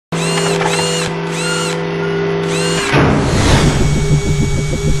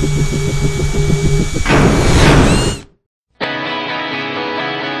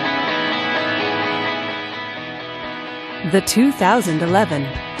The 2011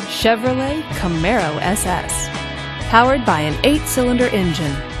 Chevrolet Camaro SS. Powered by an 8-cylinder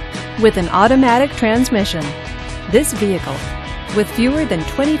engine with an automatic transmission, this vehicle, with fewer than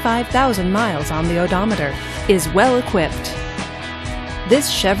 25,000 miles on the odometer, is well equipped.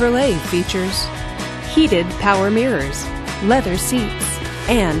 This Chevrolet features heated power mirrors, leather seats,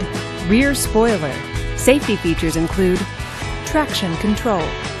 and rear spoiler. Safety features include traction control,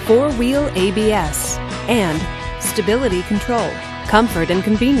 4-wheel ABS, and stability control. Comfort and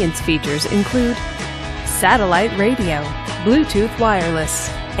convenience features include satellite radio, Bluetooth wireless,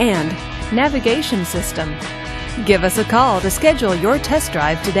 and navigation system. Give us a call to schedule your test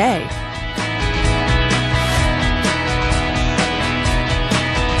drive today.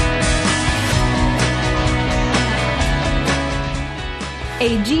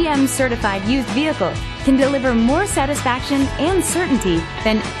 A GM certified used vehicle can deliver more satisfaction and certainty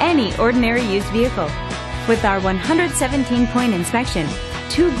than any ordinary used vehicle. With our 117-point inspection,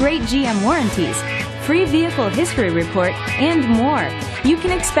 2 great GM warranties, free vehicle history report, and more, you can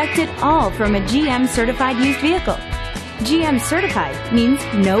expect it all from a GM certified used vehicle. GM certified means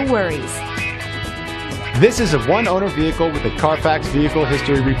no worries. This is a one-owner vehicle with a Carfax Vehicle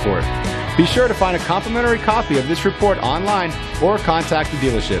History Report. Be sure to find a complimentary copy of this report online or contact the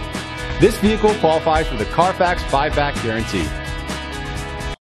dealership. This vehicle qualifies for the Carfax Buyback Guarantee.